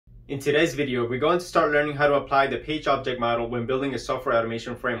In today's video, we're going to start learning how to apply the page object model when building a software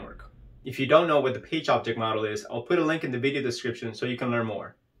automation framework. If you don't know what the page object model is, I'll put a link in the video description so you can learn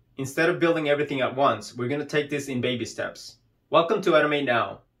more. Instead of building everything at once, we're going to take this in baby steps. Welcome to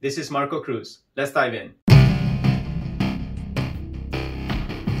automateNow. This is Marco Cruz. Let's dive in.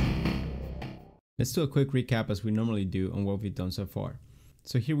 Let's do a quick recap as we normally do on what we've done so far.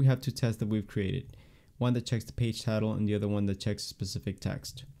 So here we have two tests that we've created. One that checks the page title and the other one that checks specific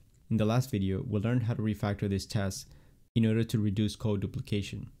text. In the last video, we learned how to refactor these tests in order to reduce code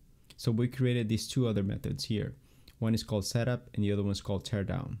duplication. So we created these two other methods here. One is called setup and the other one is called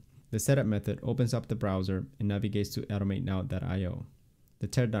teardown. The setup method opens up the browser and navigates to automateNow.io. The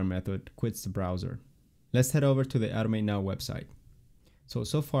teardown method quits the browser. Let's head over to the AutomateNow website.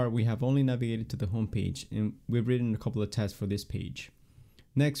 So far we have only navigated to the home page and we've written a couple of tests for this page.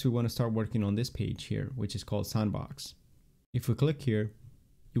 Next, we want to start working on this page here, which is called Sandbox. If we click here,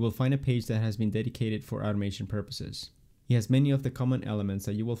 you will find a page that has been dedicated for automation purposes. It has many of the common elements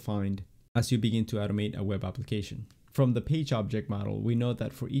that you will find as you begin to automate a web application. From the page object model, we know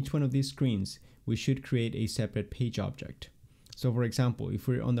that for each one of these screens, we should create a separate page object. So for example, if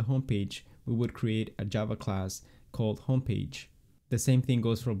we're on the home page, we would create a Java class called homepage. The same thing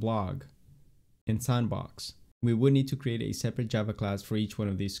goes for blog and Sandbox. We would need to create a separate Java class for each one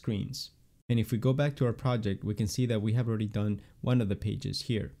of these screens. And if we go back to our project, we can see that we have already done one of the pages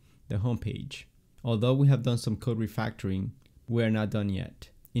here, the home page. Although we have done some code refactoring, we are not done yet.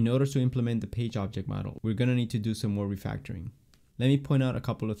 In order to implement the page object model, we're going to need to do some more refactoring. Let me point out a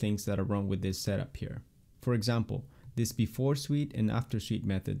couple of things that are wrong with this setup here. For example, this before suite and after suite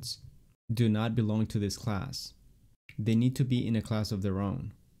methods do not belong to this class. They need to be in a class of their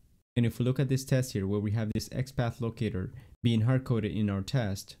own. And if we look at this test here where we have this XPath locator being hard-coded in our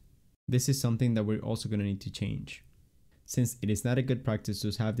test, this is something that we're also going to need to change, since it is not a good practice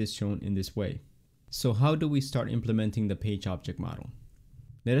to have this shown in this way. So how do we start implementing the page object model?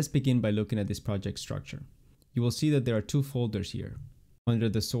 Let us begin by looking at this project structure. You will see that there are two folders here under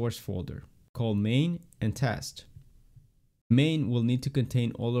the source folder called main and test. Main will need to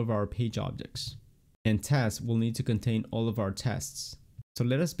contain all of our page objects, and test will need to contain all of our tests. So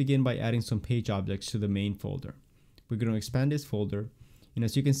let us begin by adding some page objects to the main folder. We're going to expand this folder, and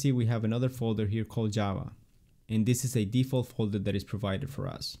as you can see, we have another folder here called Java, and this is a default folder that is provided for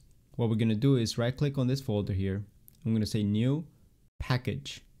us. What we're going to do is right click on this folder here. I'm going to say new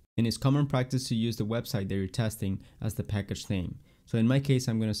package, and it's common practice to use the website that you're testing as the package name. So in my case,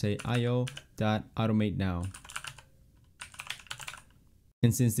 I'm going to say io.automateNow.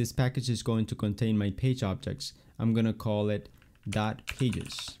 And since this package is going to contain my page objects, I'm going to call it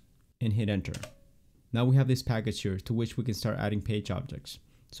 .pages and hit enter. Now we have this package here to which we can start adding page objects.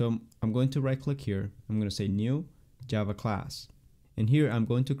 So I'm going to right click here. I'm going to say new Java class. And here I'm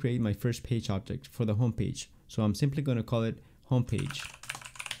going to create my first page object for the home page. So I'm simply going to call it homepage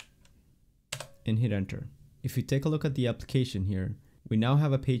and hit enter. If you take a look at the application here, we now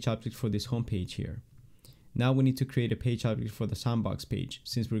have a page object for this home page here. Now we need to create a page object for the Sandbox page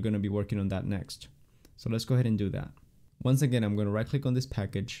since we're going to be working on that next. So let's go ahead and do that. Once again, I'm going to right click on this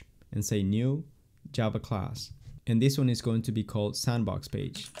package and say new Java class. And this one is going to be called Sandbox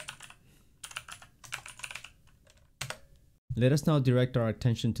page. Let us now direct our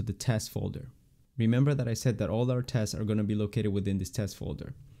attention to the test folder. Remember that I said that all our tests are going to be located within this test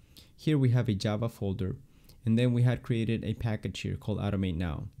folder. Here we have a Java folder, and then we had created a package here called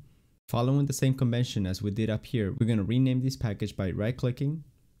automateNow. Following the same convention as we did up here, we're going to rename this package by right clicking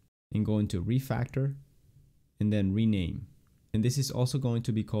and going to refactor and then rename. And this is also going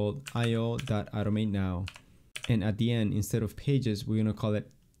to be called io.automateNow. And at the end, instead of pages, we're going to call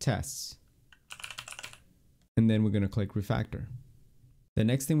it tests. And then we're going to click refactor. The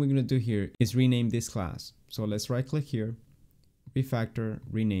next thing we're going to do here is rename this class. So let's right click here, refactor,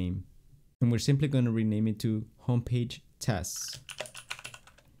 rename. And we're simply going to rename it to homepage tests.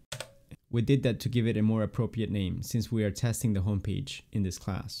 We did that to give it a more appropriate name since we are testing the homepage in this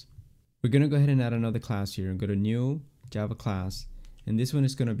class. We're going to go ahead and add another class here and go to new Java class, and this one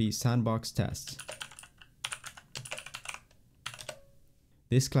is going to be Sandbox tests.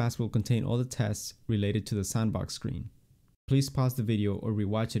 This class will contain all the tests related to the Sandbox screen. Please pause the video or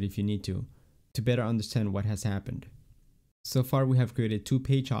rewatch it if you need to better understand what has happened. So far we have created two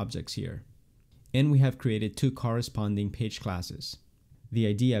page objects here, and we have created two corresponding page classes. The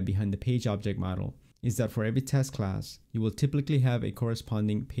idea behind the page object model is that for every test class, you will typically have a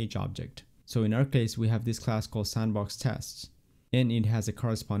corresponding page object. So in our case, we have this class called Sandbox Tests, and it has a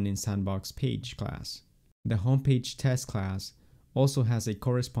corresponding Sandbox Page class. The Homepage Test class also has a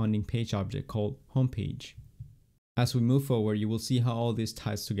corresponding page object called Homepage. As we move forward, you will see how all this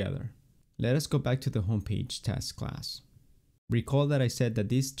ties together. Let us go back to the homepage test class. Recall that I said that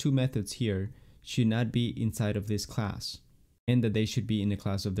these two methods here should not be inside of this class, and that they should be in a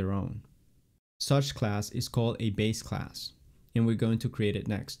class of their own. Such class is called a base class, and we're going to create it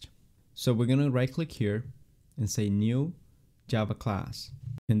next. So we're going to right click here and say new Java class,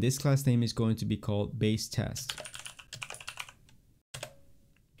 and this class name is going to be called base test.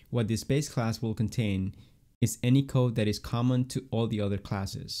 What this base class will contain is any code that is common to all the other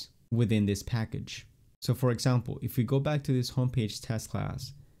classes within this package. So for example, if we go back to this homepage test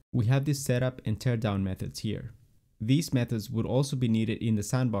class, we have this setup and teardown methods here. These methods would also be needed in the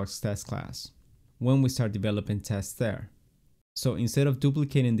Sandbox test class when we start developing tests there. So instead of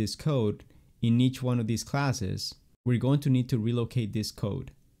duplicating this code in each one of these classes, we're going to need to relocate this code.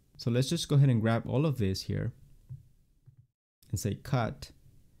 So let's just go ahead and grab all of this here and say cut.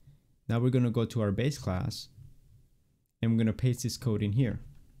 Now we're going to go to our base class and we're going to paste this code in here.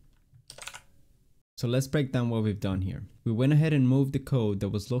 So let's break down what we've done here. We went ahead and moved the code that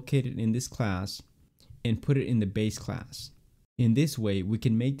was located in this class and put it in the base class. In this way, we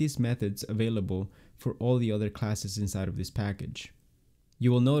can make these methods available for all the other classes inside of this package.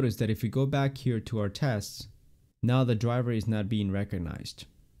 You will notice that if we go back here to our tests, now the driver is not being recognized.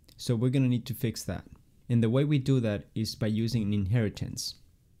 So we're going to need to fix that. And the way we do that is by using an inheritance.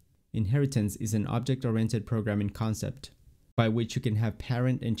 Inheritance is an object-oriented programming concept by which you can have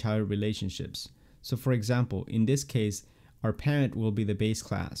parent and child relationships. So for example, in this case, our parent will be the base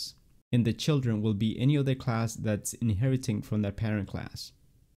class, and the children will be any other class that's inheriting from that parent class.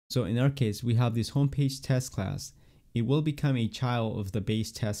 So in our case, we have this homepage test class. It will become a child of the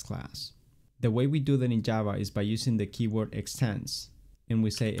base test class. The way we do that in Java is by using the keyword extends, and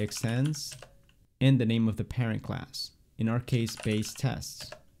we say extends and the name of the parent class, in our case base tests.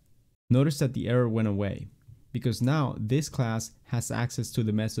 Notice that the error went away because now this class has access to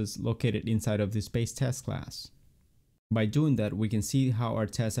the methods located inside of this base test class. By doing that, we can see how our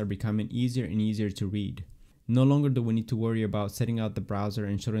tests are becoming easier and easier to read. No longer do we need to worry about setting out the browser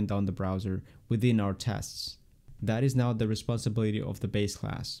and shutting down the browser within our tests. That is now the responsibility of the base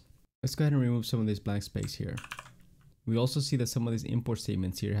class. Let's go ahead and remove some of this blank space here. We also see that some of these import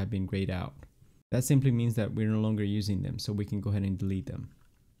statements here have been grayed out. That simply means that we're no longer using them, so we can go ahead and delete them.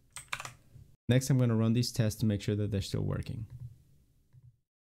 Next, I'm going to run these tests to make sure that they're still working.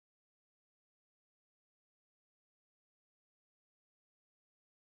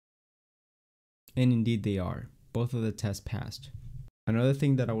 And indeed they are. Both of the tests passed. Another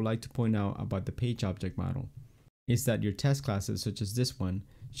thing that I would like to point out about the page object model is that your test classes, such as this one,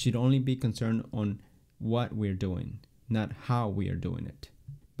 should only be concerned on what we're doing, not how we are doing it.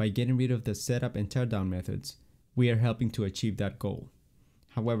 By getting rid of the setup and teardown methods, we are helping to achieve that goal.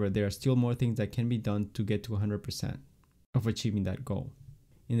 However, there are still more things that can be done to get to 100% of achieving that goal.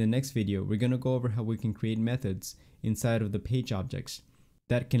 In the next video, we're going to go over how we can create methods inside of the page objects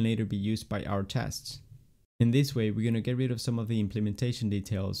that can later be used by our tests. In this way, we're going to get rid of some of the implementation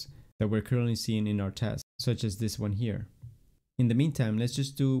details that we're currently seeing in our tests, such as this one here. In the meantime, let's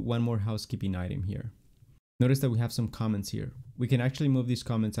just do one more housekeeping item here. Notice that we have some comments here. We can actually move these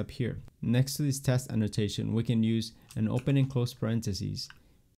comments up here. Next to this test annotation, we can use an open and close parentheses,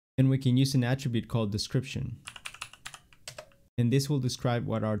 and we can use an attribute called description. And this will describe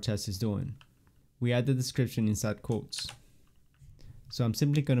what our test is doing. We add the description inside quotes. So I'm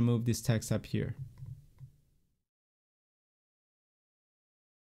simply going to move this text up here.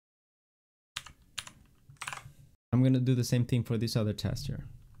 I'm going to do the same thing for this other test here.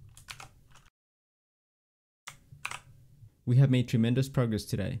 We have made tremendous progress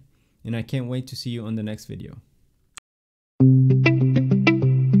today, and I can't wait to see you on the next video.